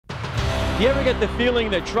Do you ever get the feeling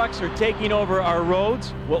that trucks are taking over our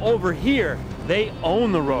roads? Well, over here, they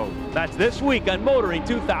own the road. That's this week on Motoring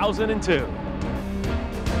 2002.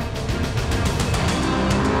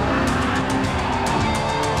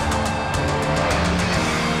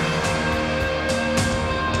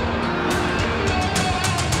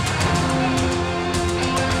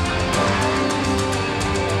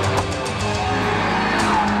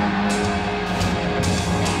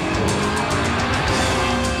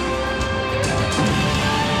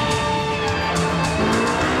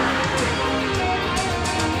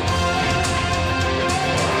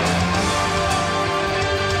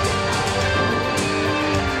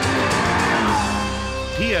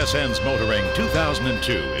 TSN's Motoring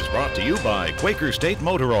 2002 is brought to you by Quaker State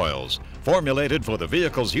Motor Oils, formulated for the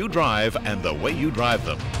vehicles you drive and the way you drive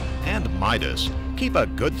them. And Midas. Keep a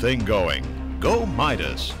good thing going. Go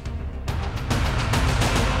Midas.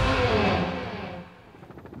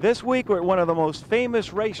 This week we're at one of the most famous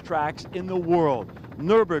racetracks in the world,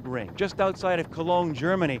 Nuburgring, just outside of Cologne,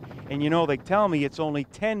 Germany. And you know, they tell me it's only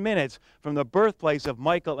 10 minutes from the birthplace of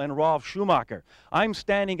Michael and Ralf Schumacher. I'm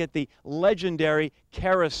standing at the legendary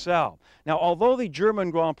Carousel. Now, although the German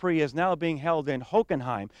Grand Prix is now being held in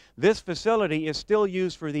Hockenheim, this facility is still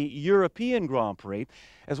used for the European Grand Prix,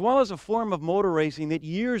 as well as a form of motor racing that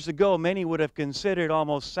years ago many would have considered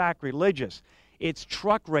almost sacrilegious. It's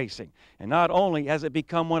truck racing. And not only has it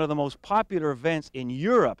become one of the most popular events in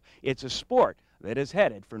Europe, it's a sport that is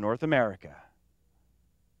headed for North America.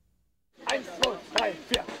 The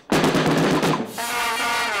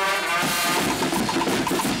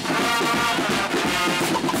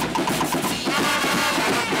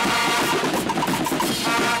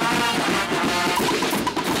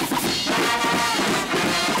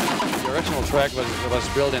original track was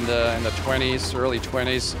built in the 20s, early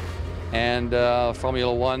 20s. And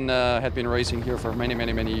Formula One had been racing here for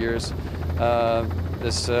many years.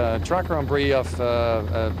 This Truck Grand Prix of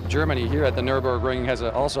Germany here at the Nürburgring has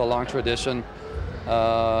also a long tradition.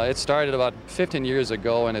 It started about 15 years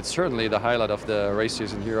ago, and it's certainly the highlight of the race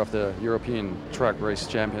season here of the European Truck Race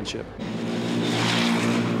Championship.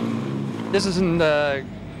 This isn't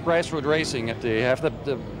grassroots racing. They have the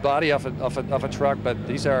body of a truck, but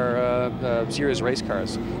these are serious race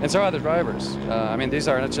cars. And so are the drivers. I mean, these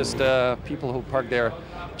are not just people who park their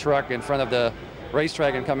truck in front of the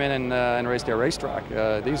racetrack and come in and race their racetrack.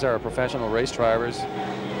 These are professional race drivers.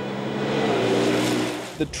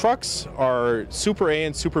 The trucks are Super A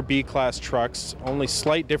and Super B class trucks, only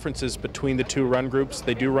slight differences between the two run groups.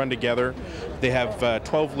 They do run together. They have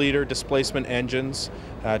 12-liter displacement engines.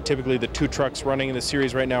 Typically the two trucks running in the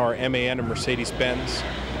series right now are MAN and Mercedes-Benz,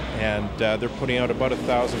 and they're putting out about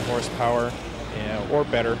 1,000 horsepower or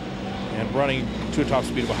better, and running to a top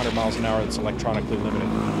speed of 100 miles an hour that's electronically limited.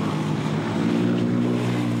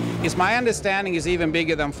 It's my understanding is even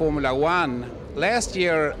bigger than Formula One. Last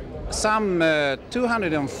year, some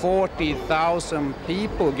 240,000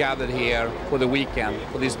 people gathered here for the weekend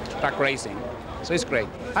for this truck racing. So it's great.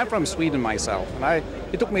 I'm from Sweden myself, and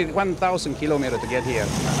it took me 1,000 kilometers to get here.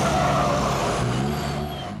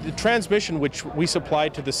 The transmission which we supply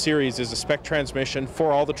to the series is a spec transmission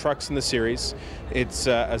for all the trucks in the series. It's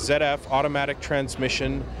a ZF automatic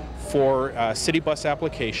transmission for city bus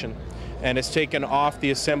application, and it's taken off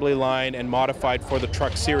the assembly line and modified for the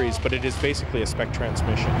truck series, but it is basically a spec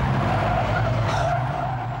transmission.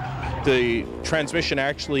 The transmission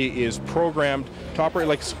actually is programmed to operate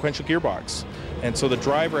like a sequential gearbox, and so the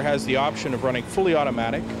driver has the option of running fully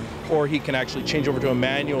automatic, or he can actually change over to a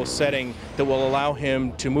manual setting that will allow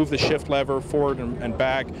him to move the shift lever forward and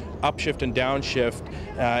back, upshift and downshift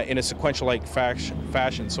in a sequential-like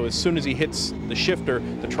fashion. So as soon as he hits the shifter,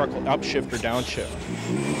 the truck will upshift or downshift.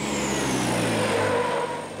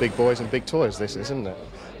 Big boys and big toys, this is, isn't it?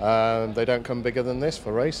 They don't come bigger than this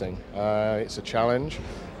for racing. It's a challenge,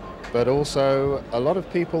 but also a lot of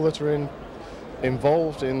people that are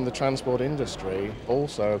involved in the transport industry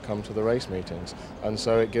also come to the race meetings, and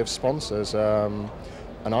so it gives sponsors an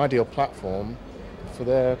ideal platform for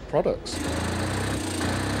their products.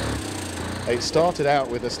 It started out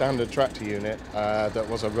with a standard tractor unit that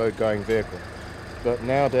was a road-going vehicle, but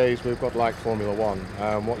nowadays we've got like Formula One.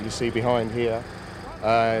 What you see behind here,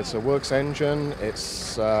 it's a works engine.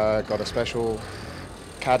 It's got a special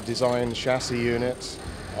CAD designed chassis unit.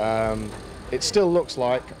 It still looks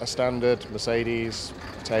like a standard Mercedes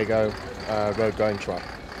Tego road-going truck,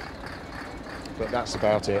 but that's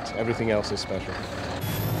about it. Everything else is special.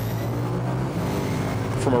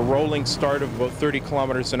 From a rolling start of about 30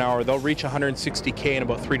 kilometers an hour, they'll reach 160K in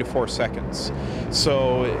about 3 to 4 seconds.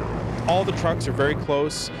 So all the trucks are very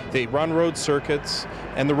close. They run road circuits,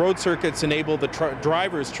 and the road circuits enable the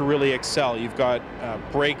drivers to really excel. You've got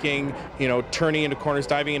braking, you know, turning into corners,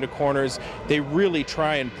 diving into corners. They really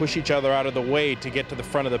try and push each other out of the way to get to the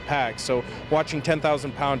front of the pack. So watching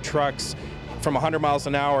 10,000-pound trucks from 100 miles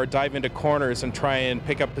an hour dive into corners and try and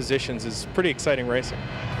pick up positions is pretty exciting racing.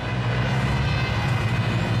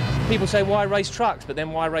 People say, why race trucks? But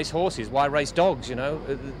then why race horses? Why race dogs, you know?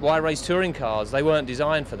 Why race touring cars? They weren't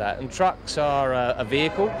designed for that. And trucks are a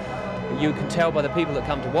vehicle. You can tell by the people that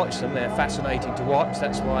come to watch them. They're fascinating to watch.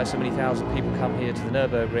 That's why so many thousand people come here to the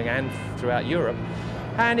Nürburgring and throughout Europe.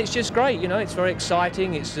 And it's just great, you know? It's very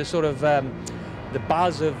exciting. It's the sort of the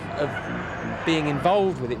buzz of being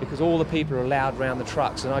involved with it, because all the people are allowed around the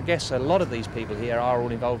trucks. And I guess a lot of these people here are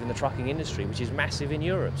all involved in the trucking industry, which is massive in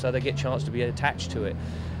Europe. So they get a chance to be attached to it.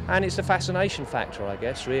 And it's a fascination factor, I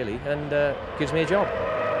guess, really, and gives me a job.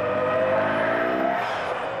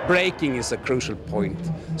 Braking is a crucial point.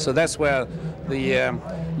 So that's where the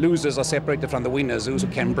losers are separated from the winners, those who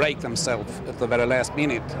can brake themselves at the very last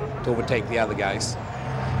minute to overtake the other guys.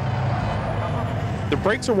 The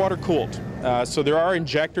brakes are water cooled. So there are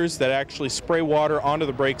injectors that actually spray water onto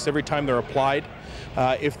the brakes every time they're applied.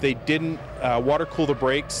 If they didn't water cool the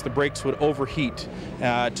brakes would overheat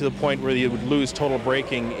to the point where you would lose total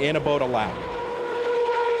braking in about a lap.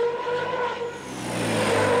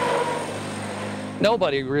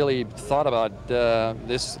 Nobody really thought about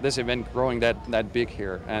this event growing that big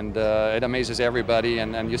here, and it amazes everybody,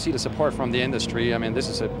 and you see the support from the industry. I mean, this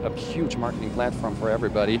is a huge marketing platform for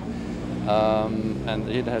everybody, and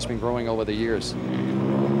it has been growing over the years.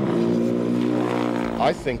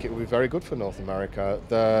 I think it would be very good for North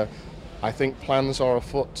America. I think plans are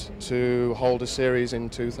afoot to hold a series in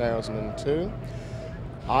 2002.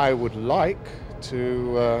 I would like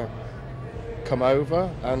to come over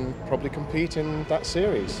and probably compete in that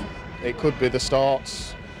series. It could be the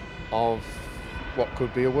start of what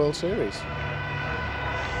could be a World Series.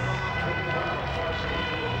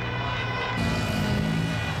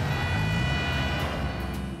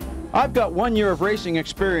 I've got 1 year of racing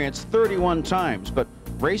experience 31 times, but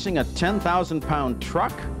racing a 10,000-pound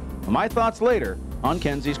truck? My thoughts later on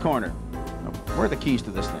Kenzie's Corner. Now, where are the keys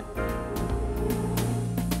to this thing?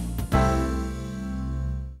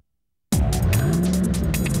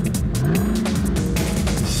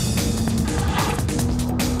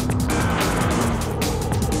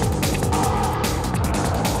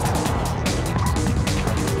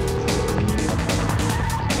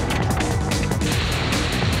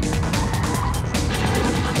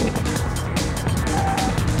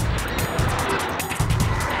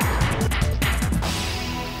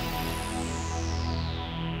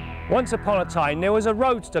 Once upon a time, there was a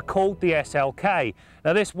roadster called the SLK.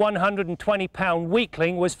 Now, this 120-pound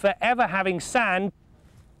weakling was forever having sand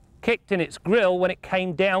kicked in its grill when it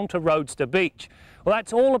came down to Roadster Beach. Well,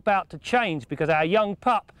 that's all about to change because our young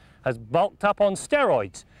pup has bulked up on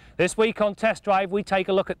steroids. This week on Test Drive, we take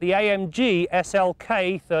a look at the AMG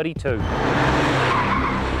SLK32.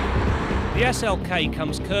 The SLK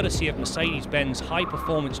comes courtesy of Mercedes-Benz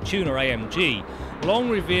high-performance tuner AMG. Long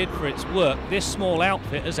revered for its work, this small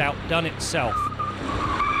outfit has outdone itself.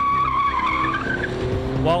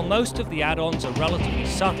 While most of the add-ons are relatively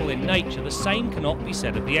subtle in nature, the same cannot be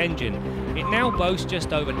said of the engine. It now boasts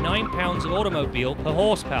just over 9 pounds of automobile per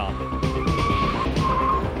horsepower.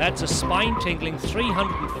 That's a spine-tingling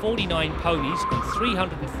 349 ponies and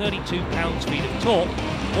 332 pounds-feet of torque,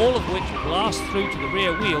 all of which blast through to the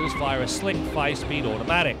rear wheels via a slick 5-speed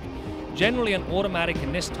automatic. Generally, an automatic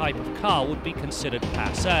in this type of car would be considered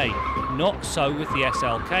passé. Not so with the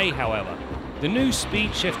SLK, however. The new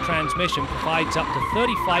speed shift transmission provides up to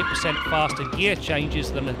 35% faster gear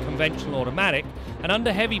changes than a conventional automatic, and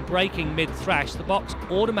under heavy braking mid-thrash, the box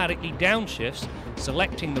automatically downshifts,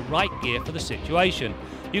 selecting the right gear for the situation.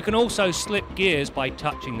 You can also slip gears by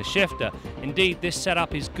touching the shifter. Indeed, this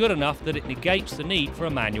setup is good enough that it negates the need for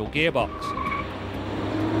a manual gearbox.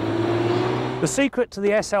 The secret to the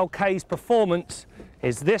SLK's performance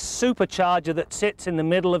is this supercharger that sits in the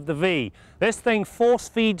middle of the V. This thing force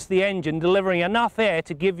feeds the engine, delivering enough air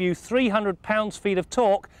to give you 300 pounds-feet of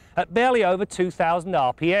torque at barely over 2,000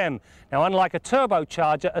 RPM. Now, unlike a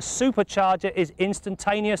turbocharger, a supercharger is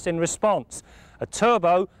instantaneous in response. A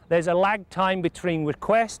turbo, there's a lag time between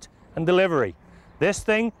request and delivery. This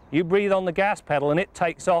thing, you breathe on the gas pedal and it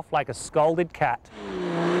takes off like a scalded cat.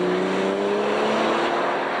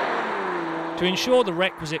 To ensure the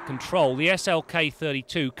requisite control, the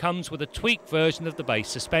SLK32 comes with a tweaked version of the base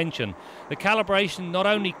suspension. The calibration not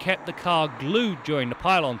only kept the car glued during the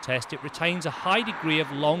pylon test, it retains a high degree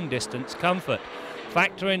of long-distance comfort.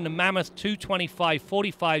 Factor in the Mammoth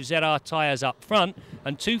 225/45 ZR tyres up front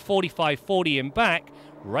and 245/40 in back,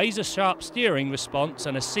 razor-sharp steering response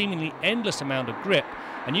and a seemingly endless amount of grip,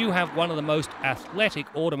 and you have one of the most athletic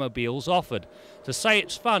automobiles offered. To say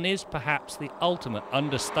it's fun is perhaps the ultimate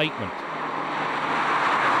understatement.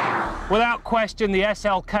 Without question, the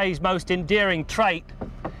SLK's most endearing trait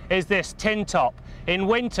is this tin top. In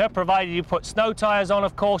winter, provided you put snow tyres on,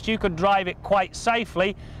 of course, you could drive it quite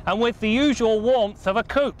safely and with the usual warmth of a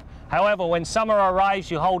coupe. However, when summer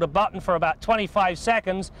arrives, you hold a button for about 25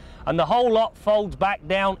 seconds and the whole lot folds back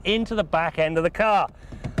down into the back end of the car.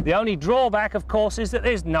 The only drawback, of course, is that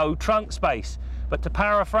there's no trunk space. But to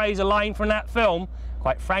paraphrase a line from that film,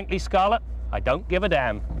 quite frankly, Scarlett, I don't give a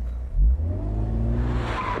damn.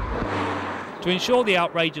 To ensure the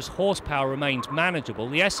outrageous horsepower remains manageable,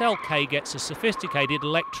 the SLK gets a sophisticated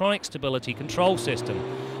electronic stability control system.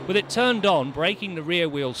 With it turned on, breaking the rear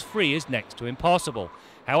wheels free is next to impossible.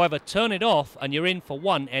 However, turn it off and you're in for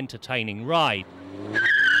one entertaining ride.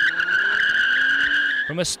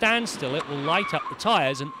 From a standstill, it will light up the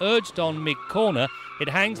tyres, and urged on mid-corner, it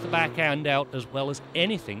hangs the back end out as well as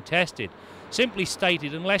anything tested. Simply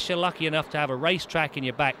stated, unless you're lucky enough to have a racetrack in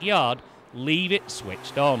your backyard, leave it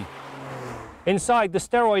switched on. Inside, the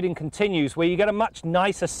steroiding continues, where you get a much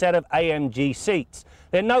nicer set of AMG seats.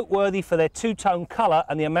 They're noteworthy for their two-tone colour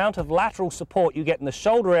and the amount of lateral support you get in the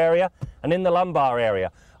shoulder area and in the lumbar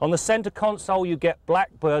area. On the centre console you get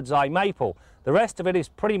black bird's eye maple. The rest of it is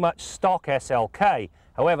pretty much stock SLK.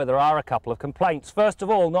 However, there are a couple of complaints. First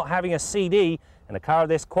of all, not having a CD in a car of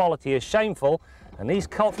this quality is shameful, and these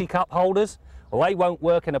coffee cup holders, well, they won't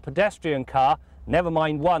work in a pedestrian car, never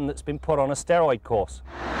mind one that's been put on a steroid course.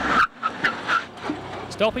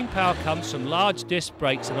 Stopping power comes from large disc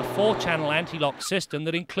brakes and a 4-channel anti-lock system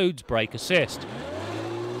that includes brake assist.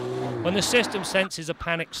 When the system senses a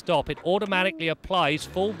panic stop, it automatically applies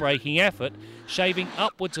full braking effort, shaving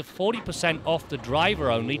upwards of 40% off the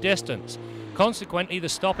driver-only distance. Consequently, the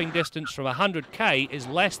stopping distance from 100k is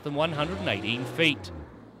less than 118 feet.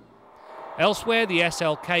 Elsewhere, the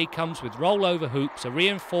SLK comes with rollover hoops, a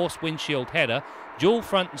reinforced windshield header, dual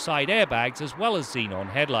front and side airbags, as well as xenon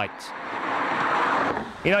headlights.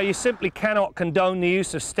 You know, you simply cannot condone the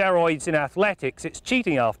use of steroids in athletics. It's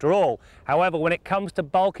cheating after all. However, when it comes to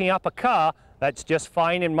bulking up a car, that's just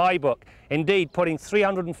fine in my book. Indeed, putting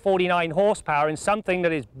 349 horsepower in something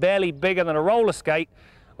that is barely bigger than a roller skate,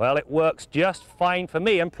 well, it works just fine for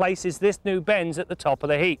me and places this new Benz at the top of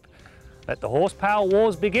the heap. Let the horsepower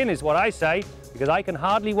wars begin is what I say, because I can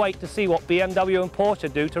hardly wait to see what BMW and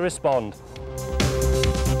Porsche do to respond.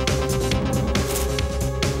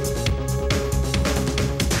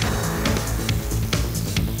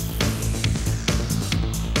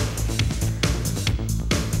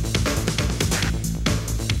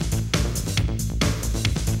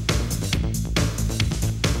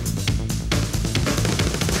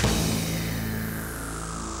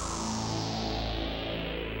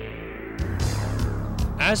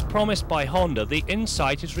 As promised by Honda, the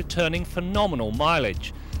Insight is returning phenomenal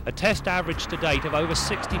mileage. A test average to date of over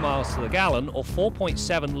 60 miles to the gallon, or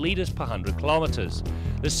 4.7 litres per 100 kilometres.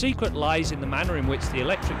 The secret lies in the manner in which the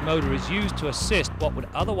electric motor is used to assist what would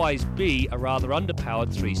otherwise be a rather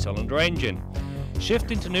underpowered 3-cylinder engine.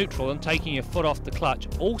 Shifting to neutral and taking your foot off the clutch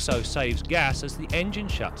also saves gas as the engine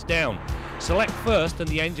shuts down. Select first and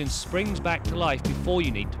the engine springs back to life before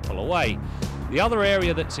you need to pull away. The other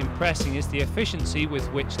area that's impressing is the efficiency with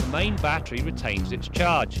which the main battery retains its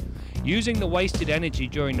charge. Using the wasted energy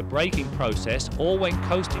during the braking process or when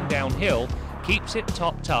coasting downhill keeps it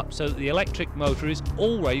topped up so that the electric motor is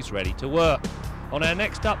always ready to work. On our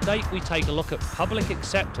next update, we take a look at public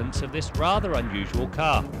acceptance of this rather unusual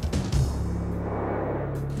car.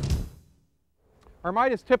 Our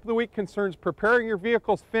Midas tip of the week concerns preparing your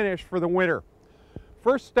vehicle's finish for the winter.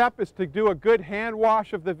 First step is to do a good hand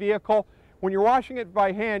wash of the vehicle. When you're washing it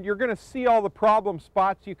by hand, you're going to see all the problem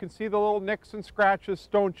spots. You can see the little nicks and scratches,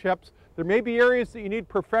 stone chips. There may be areas that you need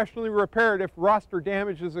professionally repaired if rust or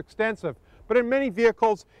damage is extensive. But in many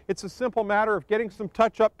vehicles, it's a simple matter of getting some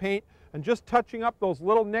touch-up paint and just touching up those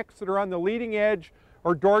little nicks that are on the leading edge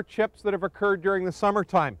or door chips that have occurred during the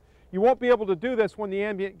summertime. You won't be able to do this when the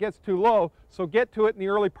ambient gets too low, so get to it in the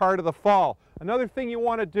early part of the fall. Another thing you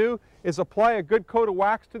want to do is apply a good coat of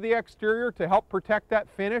wax to the exterior to help protect that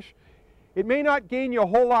finish. It may not gain you a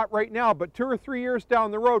whole lot right now, but 2 or 3 years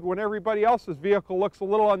down the road, when everybody else's vehicle looks a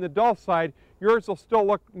little on the dull side, yours will still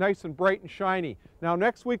look nice and bright and shiny. Now,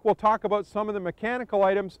 next week we'll talk about some of the mechanical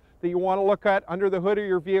items that you want to look at under the hood of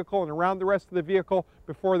your vehicle and around the rest of the vehicle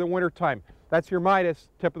before the winter time. That's your Midas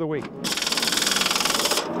tip of the week.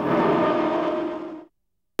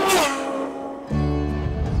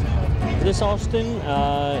 This Austin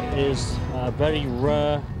is a very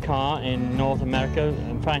rare car in North America.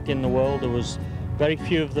 In fact, in the world, there was very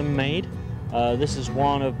few of them made. This is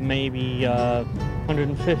one of maybe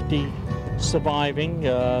 150 surviving.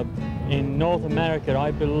 In North America,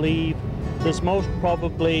 I believe there's most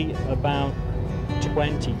probably about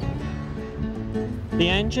 20. The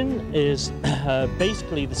engine is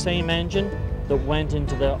basically the same engine that went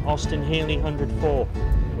into the Austin Healey 104.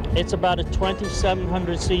 It's about a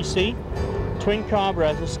 2700cc, twin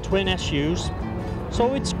carburetors, twin SUs,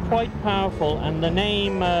 so it's quite powerful. And the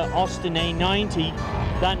name Austin A90,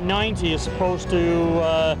 that 90 is supposed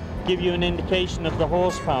to give you an indication of the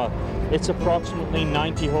horsepower. It's approximately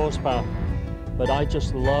 90 horsepower. But I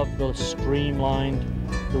just love the streamlined,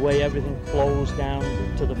 the way everything flows down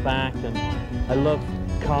to the back, and I love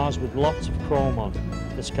cars with lots of chrome on.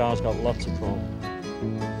 This car's got lots of chrome.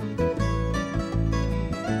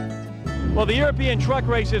 Well, the European truck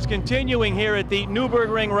race is continuing here at the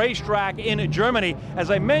Nuburgring racetrack in Germany. As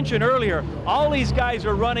I mentioned earlier, all these guys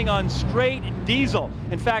are running on straight diesel.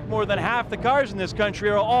 In fact, more than half the cars in this country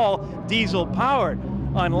are all diesel powered.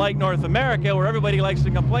 Unlike North America, where everybody likes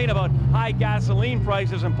to complain about high gasoline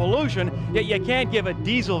prices and pollution, yet you can't give a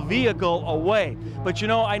diesel vehicle away. But you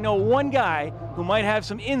know, I know one guy who might have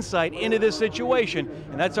some insight into this situation,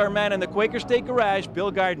 and that's our man in the Quaker State Garage,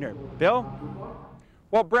 Bill Gardner. Bill?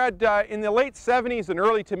 Well, Brad, in the late 70s and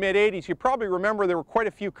early to mid 80s, you probably remember there were quite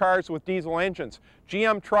a few cars with diesel engines.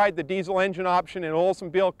 GM tried the diesel engine option in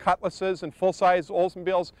Oldsmobile Cutlasses and full-size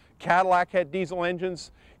Oldsmobiles. Cadillac had diesel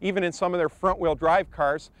engines, even in some of their front-wheel drive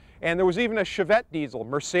cars. And there was even a Chevette diesel.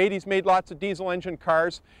 Mercedes made lots of diesel engine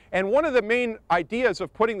cars. And one of the main ideas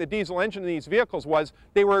of putting the diesel engine in these vehicles was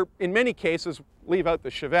they were, in many cases, leave out the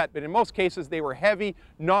Chevette, but in most cases they were heavy,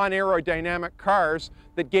 non-aerodynamic cars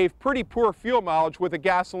that gave pretty poor fuel mileage with a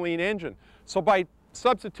gasoline engine. So by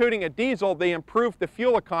substituting a diesel, they improved the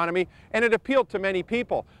fuel economy, and it appealed to many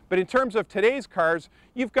people. But in terms of today's cars,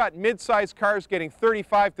 you've got mid-sized cars getting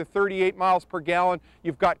 35 to 38 miles per gallon.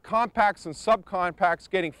 You've got compacts and subcompacts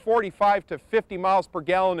getting 45 to 50 miles per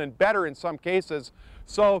gallon and better in some cases.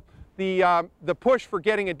 So the push for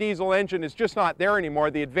getting a diesel engine is just not there anymore.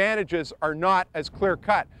 The advantages are not as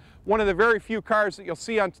clear-cut. One of the very few cars that you'll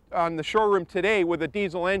see on the showroom today with a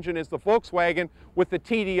diesel engine is the Volkswagen with the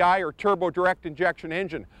TDI, or turbo direct injection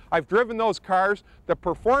engine. I've driven those cars. The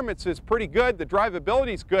performance is pretty good, the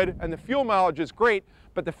drivability is good, and the fuel mileage is great.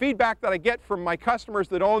 But the feedback that I get from my customers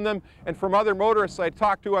that own them and from other motorists I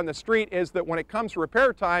talk to on the street is that when it comes to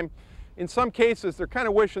repair time, in some cases, they're kind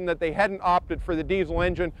of wishing that they hadn't opted for the diesel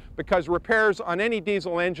engine, because repairs on any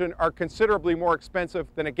diesel engine are considerably more expensive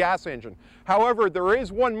than a gas engine. However, there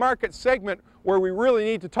is one market segment where we really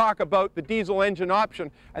need to talk about the diesel engine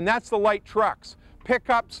option, and that's the light trucks.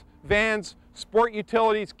 Pickups, vans, sport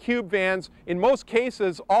utilities, cube vans. In most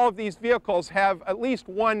cases, all of these vehicles have at least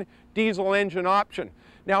one diesel engine option.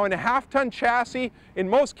 Now, in a half-ton chassis, in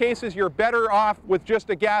most cases, you're better off with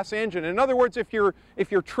just a gas engine. In other words, if your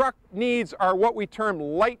truck needs are what we term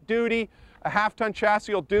light duty, a half-ton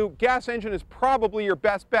chassis will do. Gas engine is probably your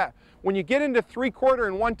best bet. When you get into 3/4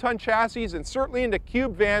 and 1-ton chassis, and certainly into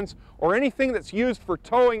cube vans or anything that's used for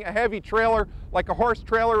towing a heavy trailer like a horse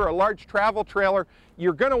trailer or a large travel trailer,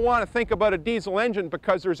 you're going to want to think about a diesel engine,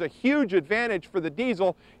 because there's a huge advantage for the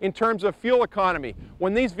diesel in terms of fuel economy.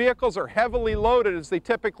 When these vehicles are heavily loaded, as they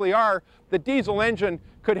typically are, the diesel engine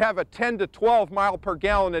could have a 10 to 12 mile per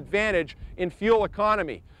gallon advantage in fuel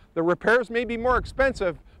economy. The repairs may be more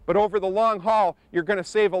expensive, but over the long haul, you're going to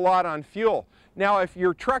save a lot on fuel. Now, if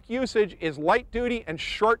your truck usage is light duty and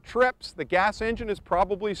short trips, the gas engine is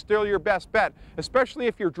probably still your best bet, especially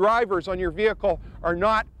if your drivers on your vehicle are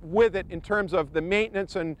not with it in terms of the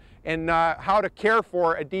maintenance and how to care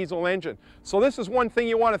for a diesel engine. So this is one thing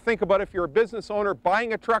you want to think about if you're a business owner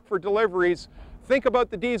buying a truck for deliveries. Think about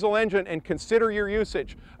the diesel engine and consider your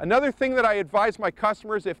usage. Another thing that I advise my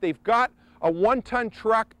customers, if they've got a 1-ton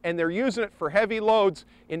truck and they're using it for heavy loads,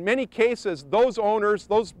 in many cases those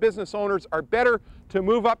business owners are better to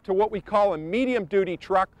move up to what we call a medium duty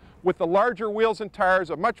truck with the larger wheels and tires,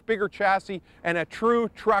 a much bigger chassis, and a true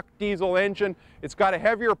truck diesel engine. It's got a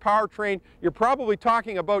heavier powertrain. You're probably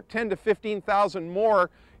talking about $10,000 to $15,000 more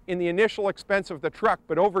in the initial expense of the truck,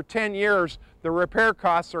 but over 10 years the repair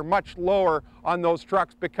costs are much lower on those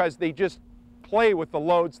trucks, because they just play with the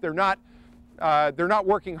loads. They're not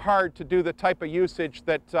working hard to do the type of usage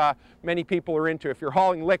that many people are into. If you're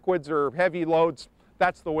hauling liquids or heavy loads,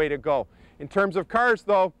 that's the way to go. In terms of cars,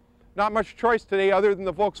 though, not much choice today other than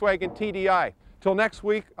the Volkswagen TDI. Till next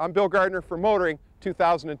week, I'm Bill Gardner for Motoring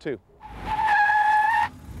 2002.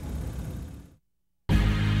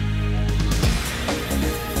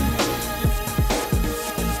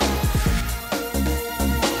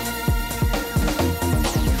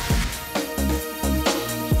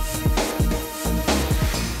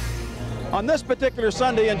 On this particular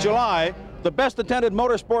Sunday in July, the best attended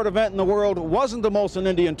motorsport event in the world wasn't the Molson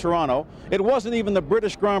Indy in Toronto. It wasn't even the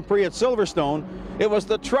British Grand Prix at Silverstone. It was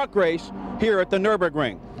the truck race here at the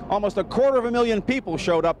Nürburgring. Almost 250,000 people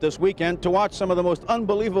showed up this weekend to watch some of the most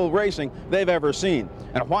unbelievable racing they've ever seen.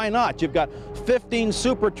 And why not? You've got 15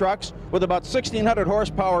 super trucks with about 1,600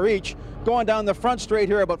 horsepower each going down the front straight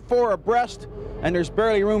here about 4 abreast, and there's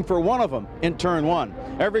barely room for one of them in turn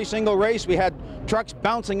 1. Every single race we had trucks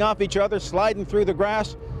bouncing off each other, sliding through the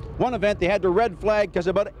grass. One event they had to red flag because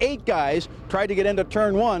about 8 guys tried to get into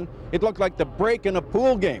turn 1. It looked like the break in a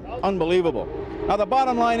pool game. Unbelievable. Now the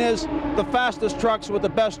bottom line is the fastest trucks with the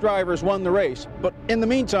best drivers won the race, but in the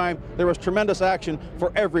meantime there was tremendous action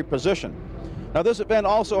for every position. Now this event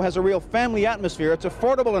also has a real family atmosphere. It's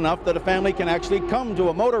affordable enough that a family can actually come to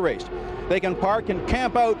a motor race. They can park and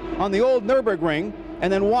camp out on the old Nürburgring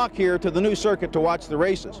and then walk here to the new circuit to watch the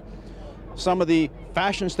races. Some of the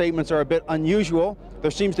fashion statements are a bit unusual. There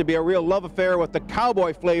seems to be a real love affair with the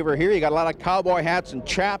cowboy flavor here. You got a lot of cowboy hats and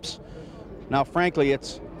chaps. Now frankly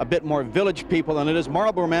it's a bit more village people than it is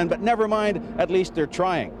Marlboro men, but never mind, at least they're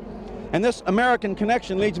trying. And this American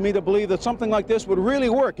connection leads me to believe that something like this would really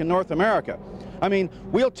work in North America. I mean,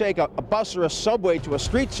 we'll take a bus or a subway to a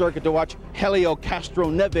street circuit to watch Helio Castro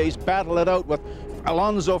Neves battle it out with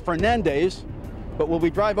Alonso Fernandez, but will we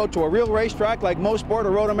drive out to a real racetrack like Mosport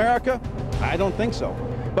or Road America? I don't think so.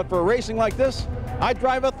 But for racing like this, I'd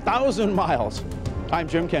drive 1,000 miles. I'm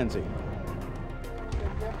Jim Kenzie.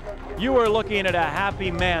 You are looking at a happy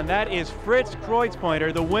man. That is Fritz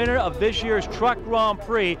Kreutzpointer, the winner of this year's Truck Grand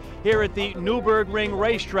Prix here at the Nuburgring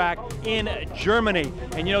racetrack in Germany.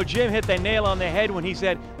 And you know, Jim hit the nail on the head when he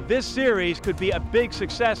said this series could be a big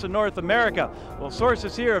success in North America. Well,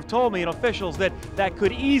 sources here have told me and officials that that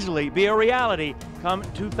could easily be a reality come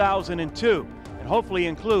 2002, and hopefully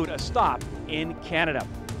include a stop in Canada.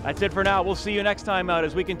 That's it for now. We'll see you next time out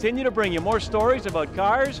as we continue to bring you more stories about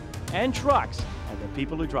cars and trucks and the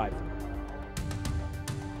people who drive them.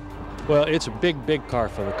 Well, it's a big car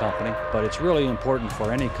for the company, but it's really important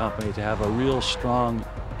for any company to have a real strong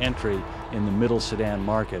entry in the middle sedan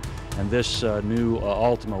market. And this new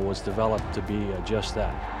Altima was developed to be just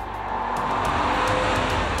that.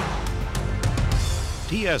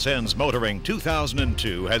 TSN's Motoring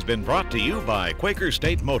 2002 has been brought to you by Quaker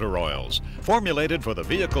State Motor Oils, formulated for the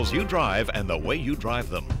vehicles you drive and the way you drive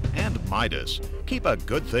them. And Midas. Keep a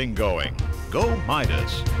good thing going. Go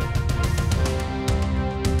Midas.